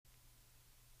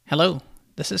Hello,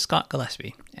 this is Scott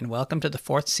Gillespie, and welcome to the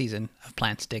fourth season of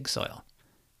Plants Dig Soil.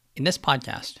 In this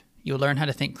podcast, you will learn how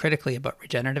to think critically about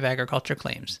regenerative agriculture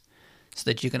claims so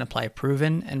that you can apply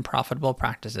proven and profitable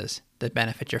practices that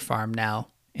benefit your farm now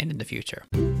and in the future.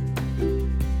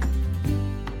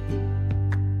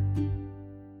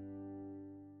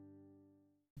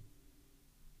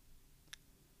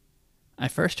 I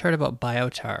first heard about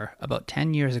biochar about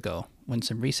 10 years ago when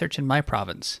some research in my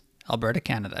province, Alberta,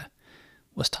 Canada,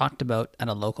 was talked about at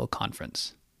a local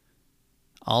conference.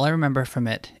 All I remember from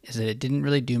it is that it didn't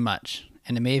really do much,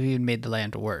 and it may have even made the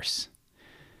land worse.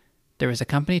 There was a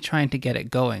company trying to get it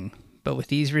going, but with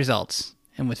these results,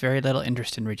 and with very little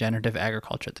interest in regenerative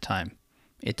agriculture at the time,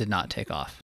 it did not take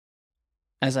off.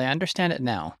 As I understand it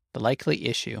now, the likely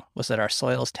issue was that our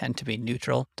soils tend to be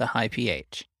neutral to high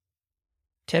pH.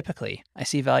 Typically, I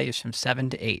see values from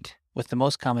 7 to 8, with the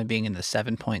most common being in the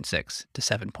 7.6 to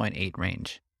 7.8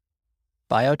 range.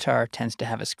 Biochar tends to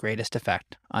have its greatest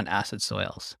effect on acid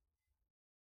soils.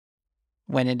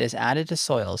 When it is added to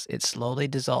soils, it slowly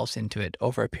dissolves into it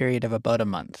over a period of about a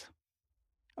month.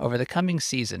 Over the coming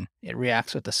season, it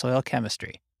reacts with the soil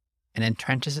chemistry and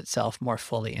entrenches itself more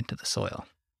fully into the soil.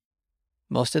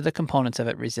 Most of the components of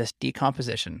it resist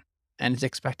decomposition and is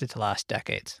expected to last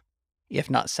decades, if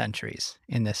not centuries,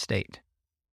 in this state.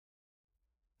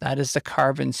 That is the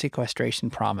carbon sequestration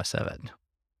promise of it.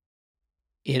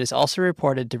 It is also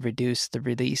reported to reduce the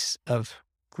release of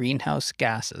greenhouse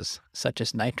gases such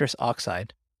as nitrous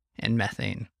oxide and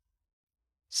methane.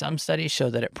 Some studies show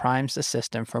that it primes the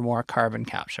system for more carbon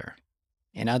capture.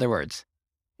 In other words,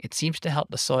 it seems to help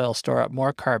the soil store up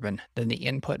more carbon than the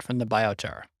input from the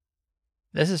biochar.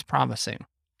 This is promising.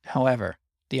 However,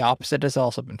 the opposite has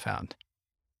also been found.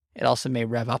 It also may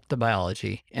rev up the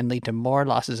biology and lead to more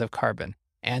losses of carbon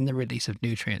and the release of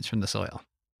nutrients from the soil.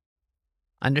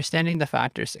 Understanding the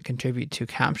factors that contribute to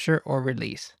capture or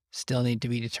release still need to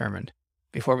be determined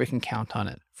before we can count on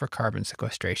it for carbon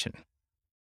sequestration.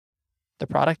 The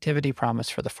productivity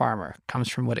promise for the farmer comes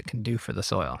from what it can do for the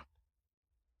soil.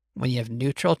 When you have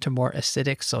neutral to more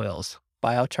acidic soils,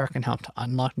 biochar can help to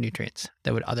unlock nutrients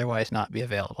that would otherwise not be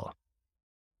available.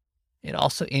 It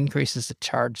also increases the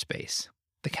charge space,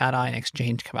 the cation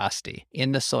exchange capacity,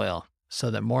 in the soil so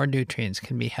that more nutrients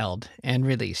can be held and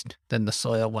released than the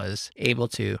soil was able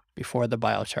to before the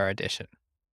biochar addition.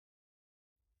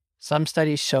 Some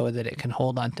studies show that it can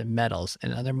hold on to metals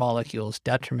and other molecules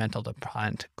detrimental to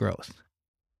plant growth.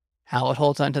 How it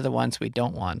holds on to the ones we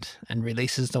don't want and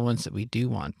releases the ones that we do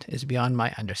want is beyond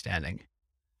my understanding,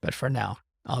 but for now,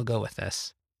 I'll go with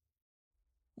this.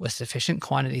 With sufficient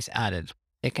quantities added,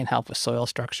 it can help with soil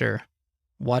structure,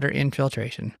 water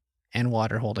infiltration, and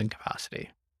water holding capacity.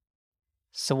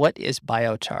 So what is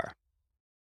biochar?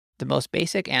 The most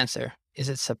basic answer is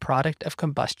it's a product of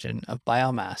combustion of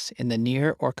biomass in the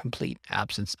near or complete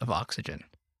absence of oxygen.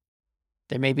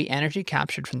 There may be energy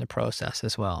captured from the process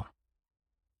as well.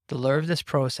 The lure of this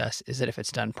process is that if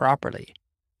it's done properly,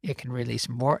 it can release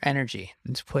more energy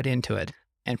than's put into it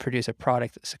and produce a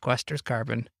product that sequesters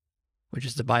carbon, which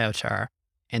is the biochar,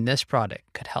 and this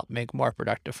product could help make more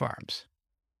productive farms.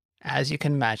 As you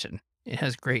can imagine, it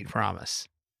has great promise.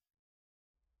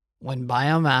 When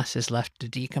biomass is left to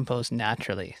decompose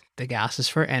naturally, the gases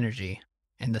for energy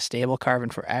and the stable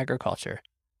carbon for agriculture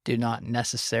do not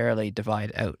necessarily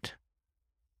divide out.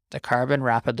 The carbon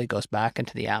rapidly goes back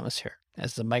into the atmosphere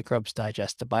as the microbes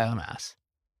digest the biomass,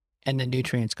 and the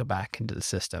nutrients go back into the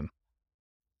system.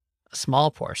 A small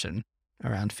portion,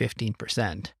 around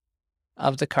 15%,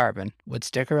 of the carbon would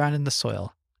stick around in the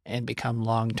soil and become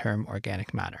long-term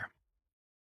organic matter.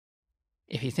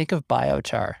 If you think of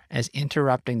biochar as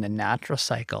interrupting the natural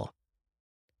cycle,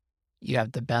 you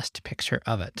have the best picture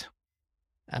of it.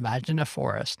 Imagine a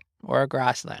forest or a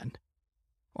grassland,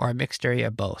 or a mixed area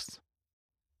of both.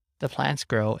 The plants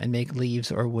grow and make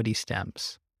leaves or woody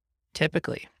stems.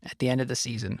 Typically, at the end of the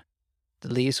season,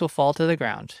 the leaves will fall to the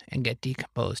ground and get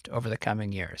decomposed over the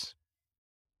coming years.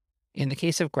 In the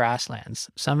case of grasslands,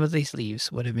 some of these leaves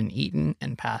would have been eaten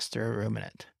and passed through a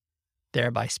ruminant,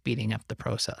 thereby speeding up the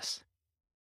process.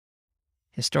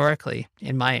 Historically,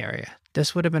 in my area,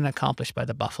 this would have been accomplished by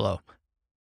the buffalo.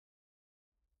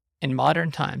 In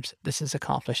modern times, this is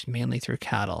accomplished mainly through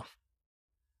cattle.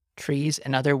 Trees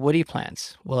and other woody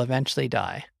plants will eventually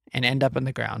die and end up in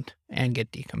the ground and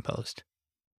get decomposed.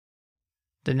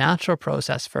 The natural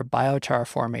process for biochar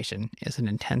formation is an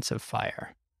intensive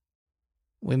fire.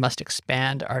 We must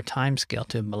expand our timescale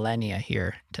to millennia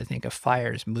here to think of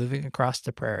fires moving across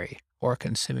the prairie or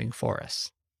consuming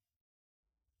forests.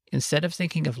 Instead of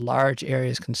thinking of large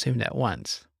areas consumed at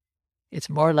once, it's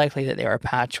more likely that they are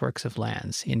patchworks of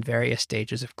lands in various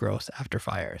stages of growth after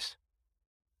fires.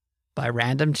 By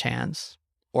random chance,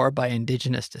 or by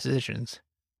indigenous decisions,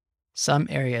 some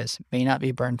areas may not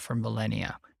be burned for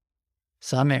millennia.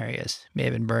 Some areas may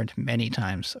have been burned many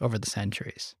times over the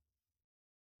centuries.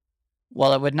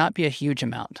 While it would not be a huge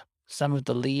amount, some of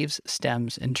the leaves,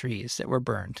 stems, and trees that were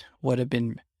burned would have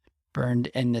been burned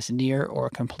in this near or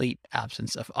complete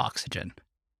absence of oxygen.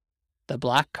 The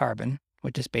black carbon,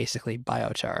 which is basically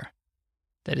biochar,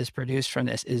 that is produced from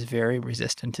this is very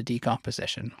resistant to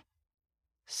decomposition.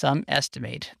 Some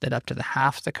estimate that up to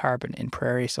half the carbon in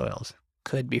prairie soils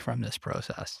could be from this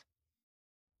process.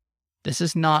 This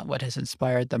is not what has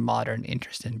inspired the modern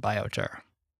interest in biochar.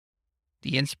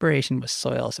 The inspiration was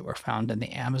soils that were found in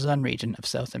the Amazon region of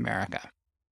South America.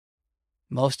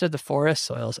 Most of the forest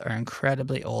soils are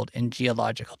incredibly old in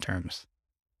geological terms.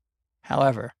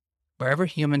 However, wherever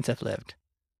humans have lived,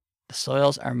 the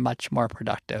soils are much more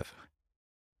productive.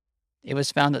 It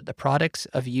was found that the products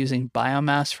of using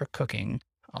biomass for cooking,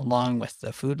 along with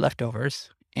the food leftovers,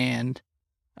 and,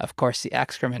 of course, the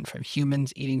excrement from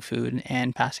humans eating food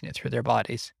and passing it through their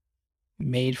bodies,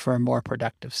 made for a more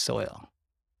productive soil.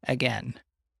 Again,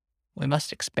 we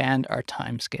must expand our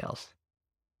timescales.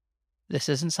 This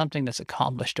isn't something that's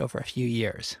accomplished over a few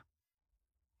years.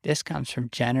 This comes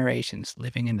from generations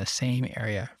living in the same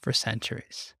area for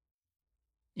centuries.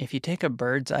 If you take a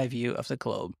bird's eye view of the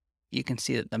globe, you can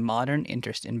see that the modern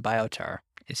interest in biochar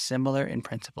is similar in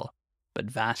principle, but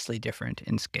vastly different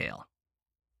in scale.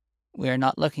 We are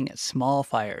not looking at small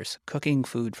fires cooking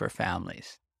food for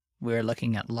families. We are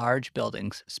looking at large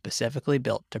buildings specifically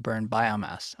built to burn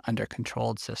biomass under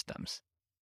controlled systems.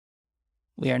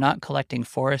 We are not collecting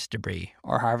forest debris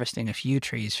or harvesting a few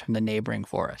trees from the neighboring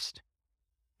forest.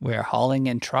 We are hauling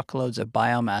in truckloads of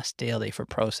biomass daily for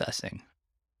processing.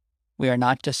 We are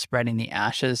not just spreading the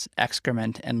ashes,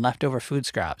 excrement, and leftover food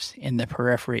scraps in the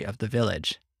periphery of the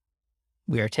village.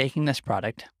 We are taking this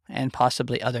product, and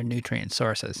possibly other nutrient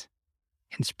sources,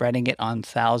 and spreading it on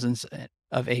thousands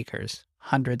of acres,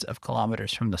 hundreds of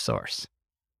kilometers from the source.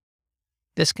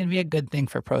 This can be a good thing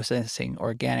for processing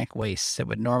organic wastes that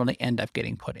would normally end up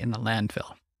getting put in the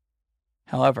landfill.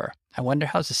 However, I wonder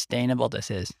how sustainable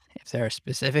this is if there are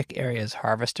specific areas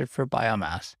harvested for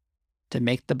biomass to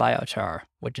make the biochar,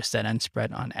 which is then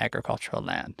spread on agricultural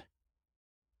land.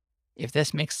 If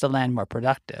this makes the land more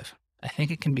productive, I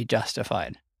think it can be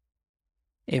justified.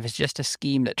 If it's just a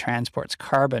scheme that transports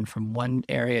carbon from one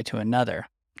area to another,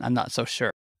 I'm not so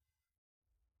sure.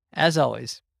 As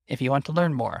always, if you want to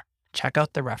learn more, check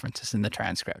out the references in the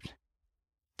transcript.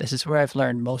 This is where I've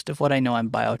learned most of what I know on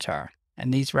biochar,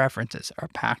 and these references are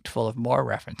packed full of more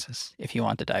references if you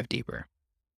want to dive deeper.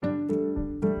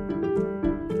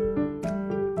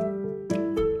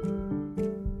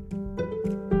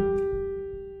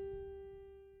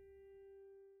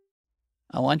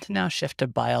 I want to now shift to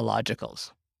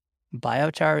biologicals.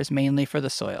 Biochar is mainly for the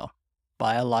soil.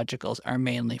 Biologicals are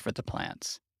mainly for the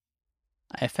plants.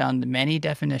 I have found many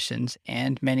definitions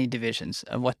and many divisions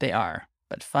of what they are,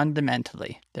 but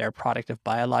fundamentally, they're a product of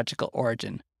biological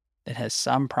origin that has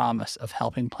some promise of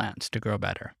helping plants to grow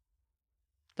better.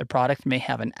 The product may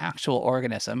have an actual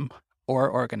organism or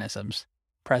organisms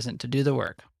present to do the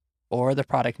work, or the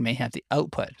product may have the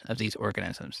output of these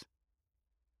organisms.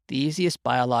 The easiest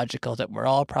biological that we're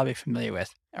all probably familiar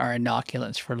with are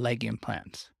inoculants for legume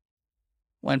plants.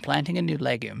 When planting a new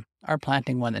legume, or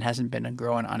planting one that hasn't been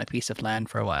grown on a piece of land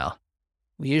for a while,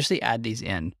 we usually add these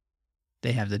in.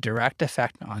 They have the direct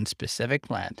effect on specific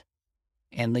plant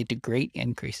and lead to great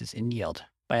increases in yield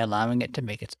by allowing it to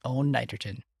make its own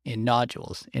nitrogen in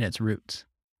nodules in its roots.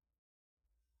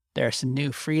 There are some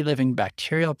new free-living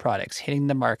bacterial products hitting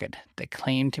the market that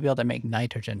claim to be able to make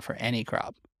nitrogen for any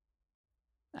crop.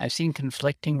 I've seen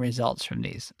conflicting results from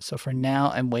these, so for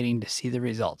now I'm waiting to see the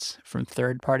results from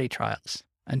third-party trials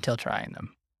until trying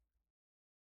them.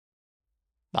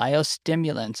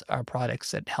 Biostimulants are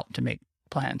products that help to make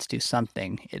plants do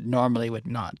something it normally would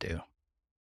not do.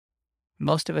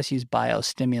 Most of us use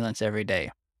biostimulants every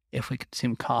day if we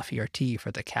consume coffee or tea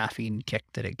for the caffeine kick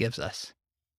that it gives us.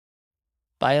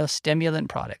 Biostimulant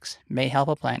products may help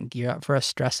a plant gear up for a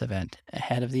stress event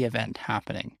ahead of the event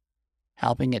happening,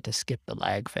 helping it to skip the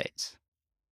lag phase.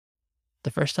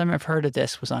 The first time I've heard of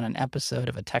this was on an episode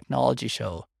of a technology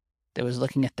show that was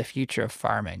looking at the future of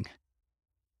farming.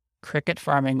 Cricket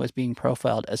farming was being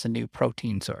profiled as a new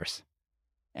protein source.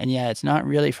 And yeah, it's not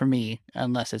really for me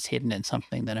unless it's hidden in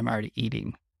something that I'm already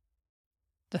eating.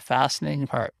 The fascinating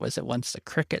part was that once the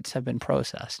crickets have been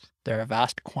processed, there are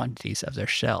vast quantities of their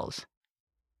shells.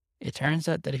 It turns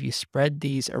out that if you spread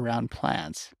these around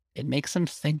plants, It makes them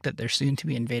think that they're soon to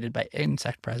be invaded by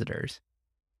insect predators.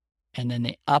 And then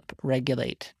they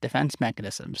up-regulate defense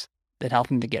mechanisms that help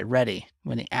them to get ready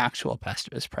when the actual pest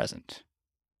is present.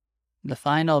 The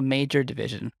final major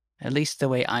division, at least the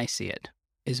way I see it,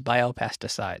 is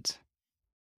biopesticides.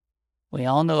 We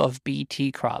all know of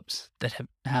Bt crops that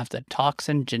have the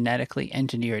toxin genetically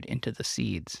engineered into the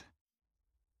seeds.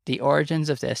 The origins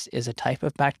of this is a type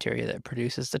of bacteria that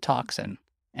produces the toxin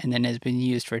and then has been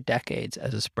used for decades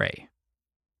as a spray.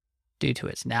 Due to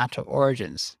its natural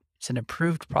origins, it's an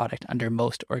approved product under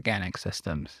most organic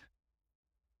systems.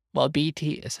 While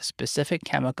Bt is a specific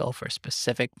chemical for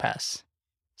specific pests,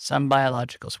 some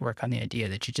biologicals work on the idea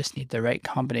that you just need the right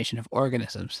combination of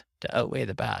organisms to outweigh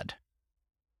the bad.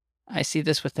 I see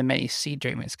this with the many seed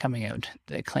treatments coming out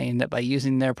that claim that by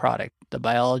using their product, the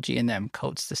biology in them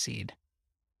coats the seed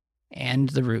and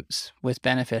the roots with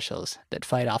beneficials that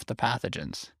fight off the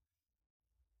pathogens.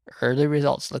 Early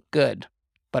results look good,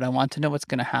 but I want to know what's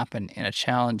going to happen in a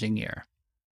challenging year.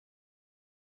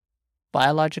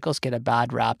 Biologicals get a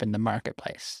bad rap in the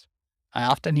marketplace. I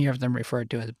often hear of them referred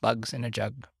to as bugs in a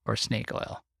jug or snake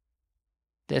oil.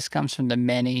 This comes from the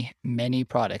many, many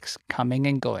products coming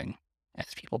and going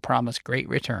as people promise great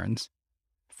returns,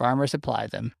 farmers apply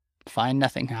them, find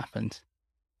nothing happens,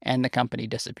 and the company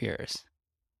disappears.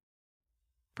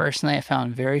 Personally, I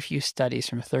found very few studies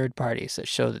from third parties that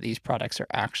show that these products are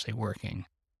actually working.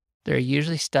 There are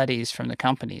usually studies from the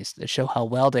companies that show how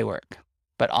well they work,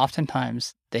 but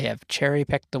oftentimes they have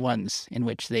cherry-picked the ones in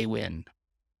which they win.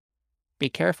 Be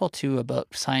careful too about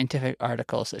scientific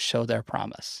articles that show their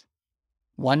promise.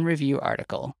 One review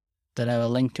article that I will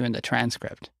link to in the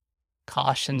transcript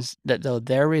cautions that though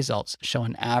their results show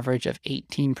an average of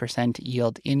 18%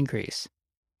 yield increase,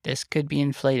 this could be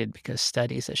inflated because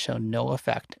studies that show no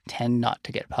effect tend not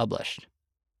to get published.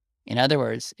 In other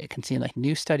words, it can seem like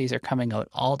new studies are coming out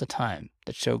all the time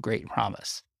that show great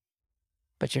promise,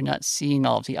 but you're not seeing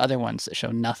all of the other ones that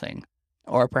show nothing,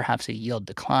 or perhaps a yield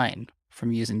decline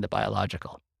from using the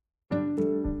biological.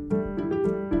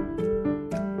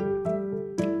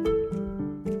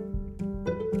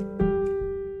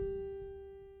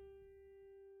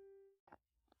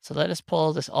 So let us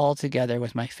pull this all together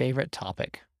with my favorite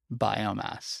topic,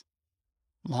 biomass.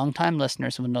 Longtime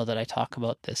listeners will know that I talk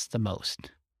about this the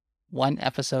most. One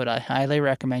episode I highly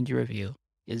recommend you review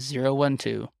is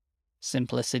 012,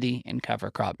 Simplicity in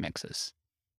Cover Crop Mixes.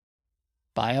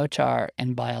 Biochar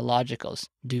and biologicals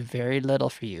do very little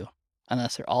for you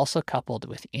unless they're also coupled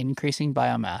with increasing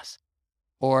biomass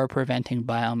or preventing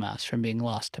biomass from being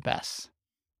lost to pests.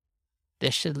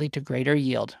 This should lead to greater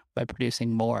yield by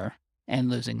producing more and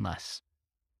losing less.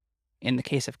 In the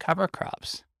case of cover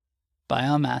crops,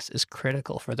 biomass is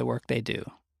critical for the work they do.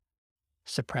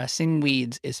 Suppressing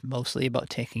weeds is mostly about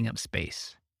taking up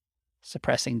space.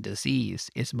 Suppressing disease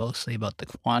is mostly about the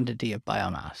quantity of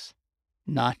biomass,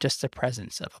 not just the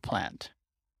presence of a plant.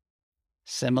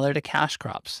 Similar to cash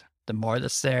crops, the more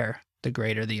that's there, the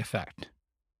greater the effect.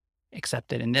 Except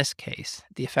that in this case,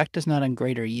 the effect is not on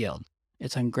greater yield,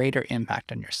 it's on greater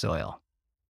impact on your soil.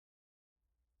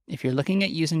 If you're looking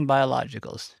at using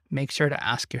biologicals, make sure to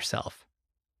ask yourself,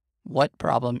 what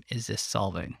problem is this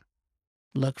solving?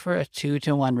 Look for a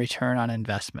 2-to-1 return on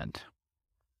investment.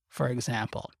 For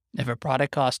example, if a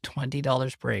product costs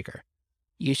 $20 per acre,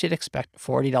 you should expect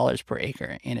 $40 per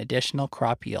acre in additional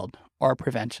crop yield or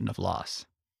prevention of loss.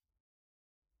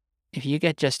 If you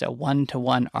get just a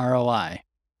 1-to-1 ROI,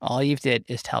 all you did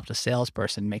is to help the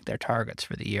salesperson make their targets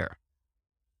for the year.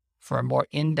 For a more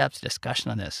in-depth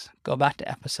discussion on this, go back to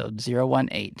episode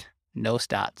 018, No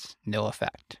Stats, No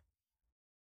Effect.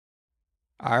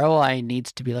 ROI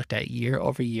needs to be looked at year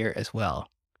over year as well.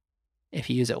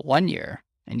 If you use it 1 year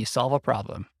and you solve a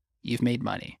problem, you've made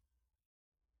money.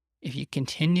 If you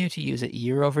continue to use it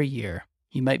year over year,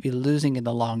 you might be losing in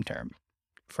the long term.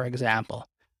 For example,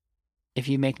 if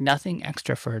you make nothing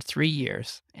extra for 3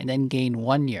 years and then gain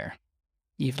 1 year,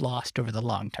 you've lost over the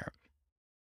long term.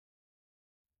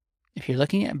 If you're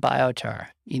looking at biochar,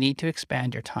 you need to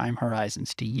expand your time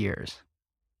horizons to years.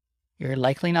 You're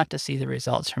likely not to see the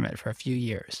results from it for a few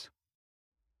years.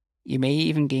 You may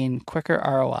even gain quicker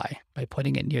ROI by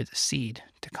putting it near the seed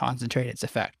to concentrate its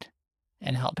effect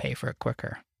and help pay for it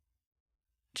quicker.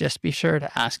 Just be sure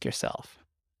to ask yourself,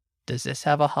 does this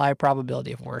have a high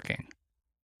probability of working?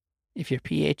 If your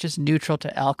pH is neutral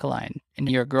to alkaline and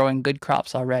you're growing good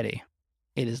crops already,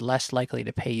 it is less likely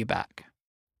to pay you back.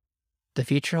 The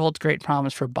future holds great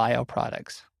promise for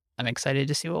bioproducts. I'm excited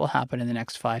to see what will happen in the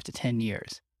next 5 to 10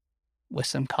 years. With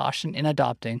some caution in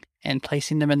adopting and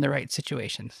placing them in the right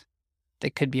situations, they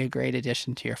could be a great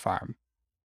addition to your farm.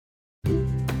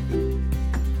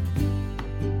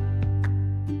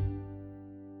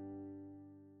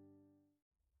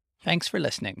 Thanks for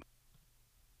listening.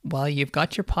 While you've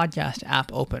got your podcast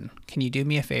app open, can you do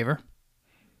me a favor?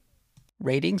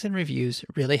 Ratings and reviews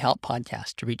really help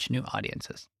podcasts to reach new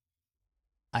audiences.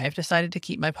 I have decided to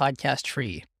keep my podcast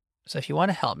free, so if you want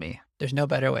to help me, there's no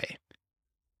better way.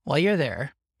 While you're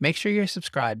there, make sure you're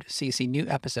subscribed so you see new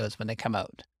episodes when they come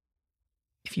out.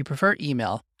 If you prefer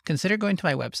email, consider going to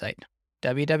my website,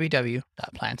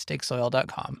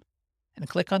 www.plantstakessoil.com, and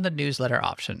click on the newsletter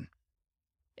option.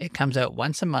 It comes out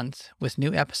once a month with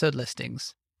new episode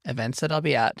listings, events that I'll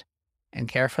be at, and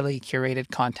carefully curated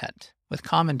content with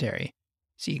commentary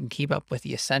so you can keep up with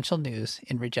the essential news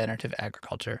in regenerative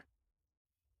agriculture.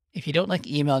 If you don't like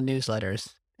email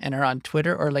newsletters and are on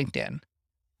Twitter or LinkedIn,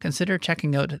 consider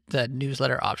checking out the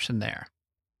newsletter option there.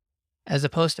 As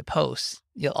opposed to posts,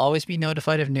 you'll always be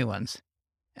notified of new ones,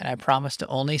 and I promise to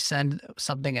only send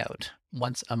something out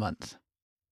once a month.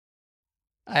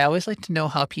 I always like to know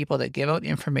how people that give out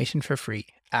information for free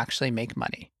actually make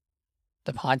money.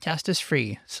 The podcast is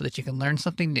free so that you can learn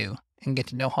something new and get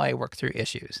to know how I work through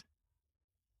issues.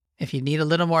 If you need a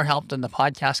little more help than the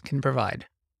podcast can provide,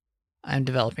 I'm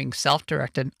developing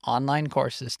self-directed online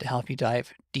courses to help you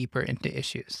dive deeper into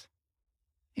issues.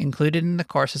 Included in the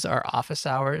courses are office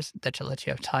hours that will let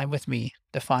you have time with me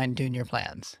to fine-tune your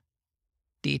plans.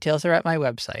 Details are at my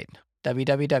website,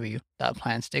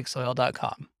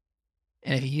 www.plantstakessoil.com.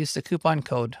 And if you use the coupon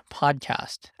code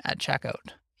PODCAST at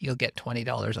checkout, you'll get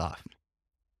 $20 off.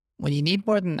 When you need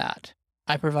more than that,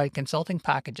 I provide consulting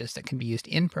packages that can be used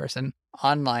in person,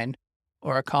 online,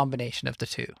 or a combination of the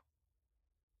two.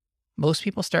 Most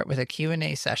people start with a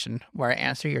Q&A session where I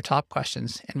answer your top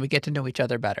questions and we get to know each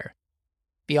other better.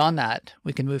 Beyond that,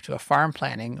 we can move to a farm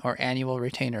planning or annual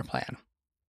retainer plan.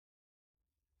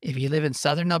 If you live in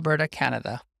southern Alberta,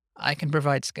 Canada, I can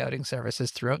provide scouting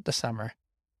services throughout the summer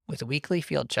with weekly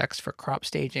field checks for crop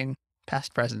staging,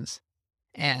 pest presence,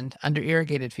 and under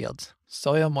irrigated fields,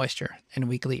 soil moisture, and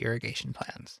weekly irrigation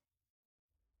plans.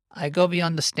 I go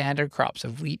beyond the standard crops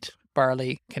of wheat,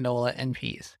 barley, canola, and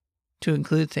peas to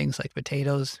include things like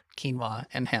potatoes, quinoa,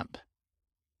 and hemp.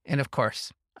 And of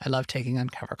course, I love taking on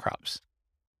cover crops.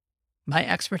 My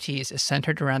expertise is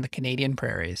centered around the Canadian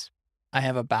prairies. I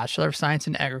have a Bachelor of Science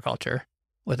in Agriculture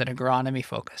with an agronomy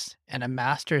focus and a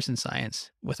Master's in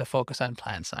Science with a focus on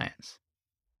plant science.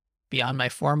 Beyond my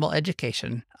formal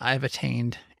education, I have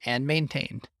attained and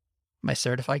maintained my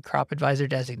Certified Crop Advisor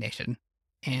designation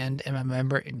and am a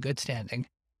member in good standing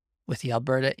with the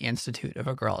Alberta Institute of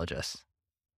Agrologists.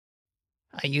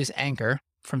 I use Anchor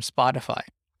from Spotify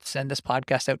to send this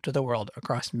podcast out to the world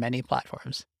across many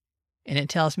platforms, and it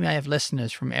tells me I have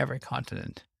listeners from every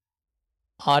continent.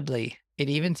 Oddly, it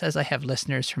even says I have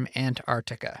listeners from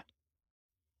Antarctica.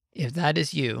 If that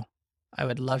is you, I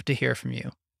would love to hear from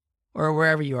you, or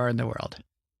wherever you are in the world.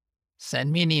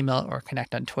 Send me an email or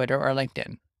connect on Twitter or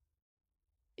LinkedIn.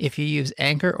 If you use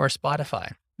Anchor or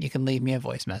Spotify, you can leave me a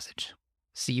voice message.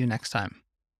 See you next time.